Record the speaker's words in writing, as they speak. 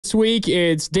this week.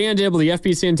 It's Dan Dibble, the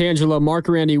FP Santangelo, Mark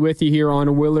Randy with you here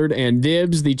on Willard and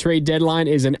Dibs. The trade deadline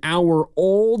is an hour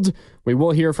old. We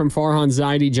will hear from Farhan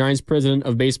Zaidi, Giants president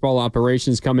of baseball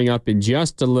operations, coming up in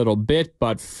just a little bit.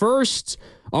 But first,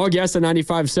 all guests at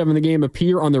 95.7 The Game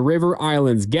appear on the River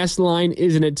Islands guest line.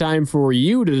 Isn't it time for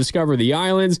you to discover the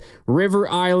islands? River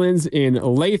Islands in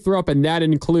Lathrop, and that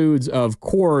includes, of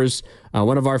course,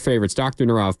 one of our favorites, Dr.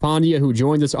 Nirav Pandya, who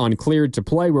joins us on Cleared to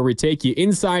Play, where we take you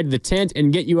inside the tent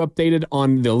and get you updated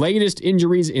on the latest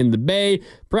injuries in the Bay.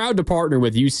 Proud to partner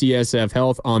with UCSF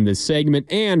Health on this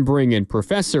segment and bring in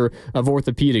Professor of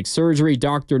Orthopedic Surgery,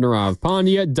 Dr. Nirav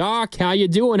Pandya. Doc, how you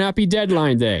doing? Happy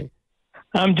deadline day.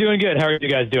 I'm doing good. How are you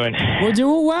guys doing? We're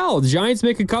doing well. The Giants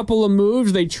make a couple of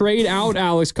moves. They trade out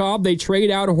Alex Cobb. They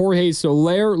trade out Jorge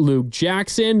Soler, Luke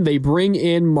Jackson. They bring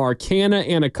in Mark Hanna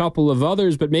and a couple of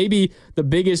others. But maybe the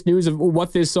biggest news of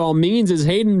what this all means is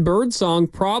Hayden Birdsong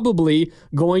probably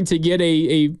going to get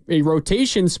a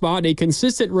rotation spot, a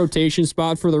consistent rotation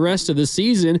spot for the rest of the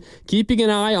season. Keeping an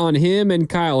eye on him and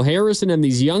Kyle Harrison and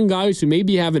these young guys who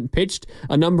maybe haven't pitched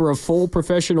a number of full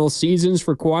professional seasons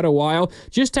for quite a while.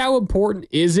 Just how important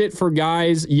is it for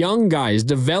guys, young guys,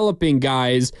 developing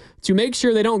guys, to make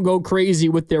sure they don't go crazy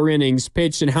with their innings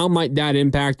pitched, and how might that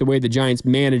impact the way the Giants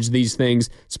manage these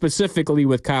things, specifically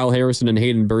with Kyle Harrison and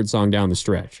Hayden Birdsong down the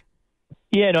stretch?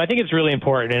 Yeah, no, I think it's really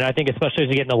important, and I think especially as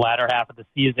you get in the latter half of the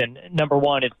season, number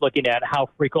one, it's looking at how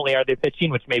frequently are they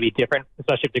pitching, which may be different,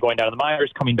 especially if they're going down to the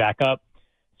minors, coming back up.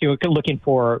 So you're looking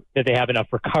for that they have enough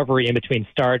recovery in between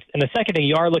starts. And the second thing,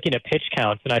 you are looking at pitch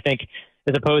counts, and I think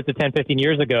as opposed to 10, 15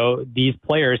 years ago, these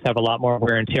players have a lot more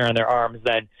wear and tear on their arms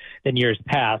than years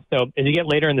past. So as you get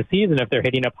later in the season, if they're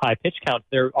hitting up high pitch counts,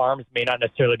 their arms may not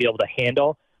necessarily be able to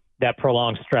handle that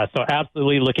prolonged stress. So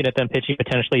absolutely looking at them pitching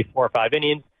potentially 4 or 5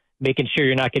 innings, making sure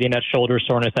you're not getting that shoulder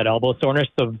soreness, that elbow soreness.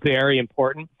 So very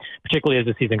important, particularly as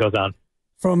the season goes on.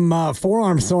 From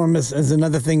forearm soreness is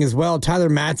another thing as well. Tyler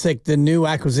Matzik, the new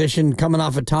acquisition coming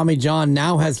off of Tommy John,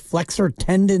 now has flexor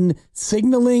tendon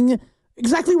signaling.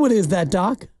 Exactly what is that,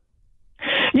 Doc?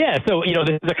 Yeah, so,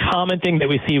 this is a common thing that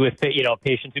we see with,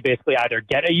 patients who basically either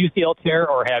get a UCL tear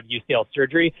or have UCL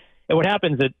surgery. And what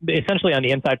happens is essentially on the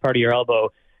inside part of your elbow,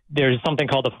 there's something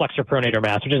called the flexor pronator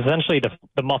mass, which is essentially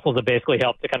the muscles that basically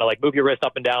help to kind of like move your wrist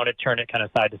up and down and turn it kind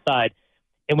of side to side.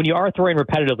 And when you are throwing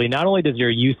repetitively, not only does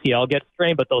your UCL get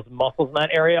strained, but those muscles in that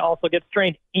area also get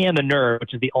strained, and the nerve,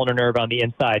 which is the ulnar nerve on the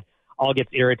inside, all gets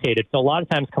irritated. So a lot of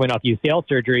times coming off UCL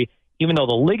surgery, even though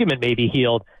the ligament may be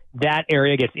healed, that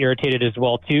area gets irritated as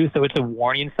well, too. So it's a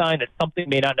warning sign that something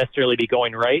may not necessarily be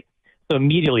going right. So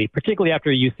immediately, particularly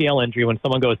after a UCL injury, when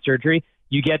someone goes surgery,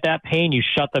 you get that pain, you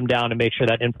shut them down to make sure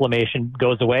that inflammation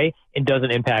goes away and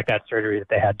doesn't impact that surgery that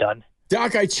they had done.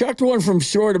 Doc, I chucked one from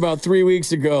short about 3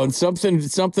 weeks ago, and something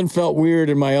felt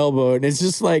weird in my elbow. And it's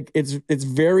just like, it's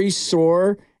very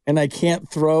sore, and I can't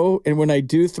throw. And when I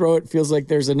do throw, it feels like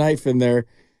there's a knife in there.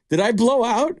 Did I blow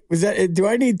out? Do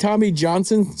I need Tommy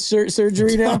Johnson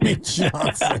surgery now? Tommy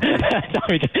Johnson.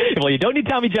 Well, you don't need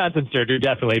Tommy Johnson surgery,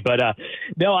 definitely. But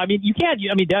no, I mean, you can't.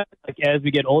 I mean, as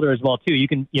we get older as well, too, you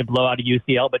can blow out a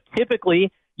UCL. But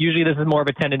typically, usually this is more of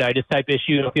a tendonitis type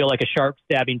issue. You'll feel like a sharp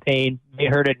stabbing pain. May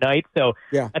hurt at night. So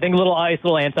yeah. I think a little ice,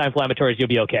 little anti-inflammatories, you'll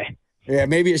be okay. Yeah,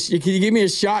 maybe. Can you give me a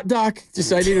shot, Doc?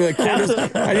 Just I need a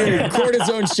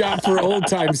cortisone shot for old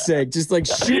time's sake. Just like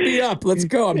shoot me up. Let's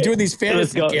go. I'm doing these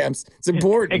fantasy camps. It's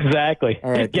important. Exactly.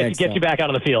 All right, get you back out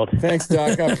on the field. Thanks,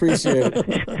 Doc. I appreciate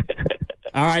it.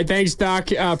 All right, thanks, Doc.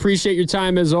 Appreciate your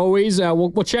time as always.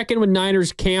 We'll check in with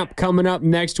Niners camp coming up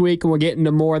next week, and we'll get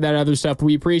into more of that other stuff.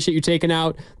 We appreciate you taking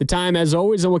out the time as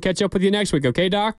always, and we'll catch up with you next week. Okay, Doc?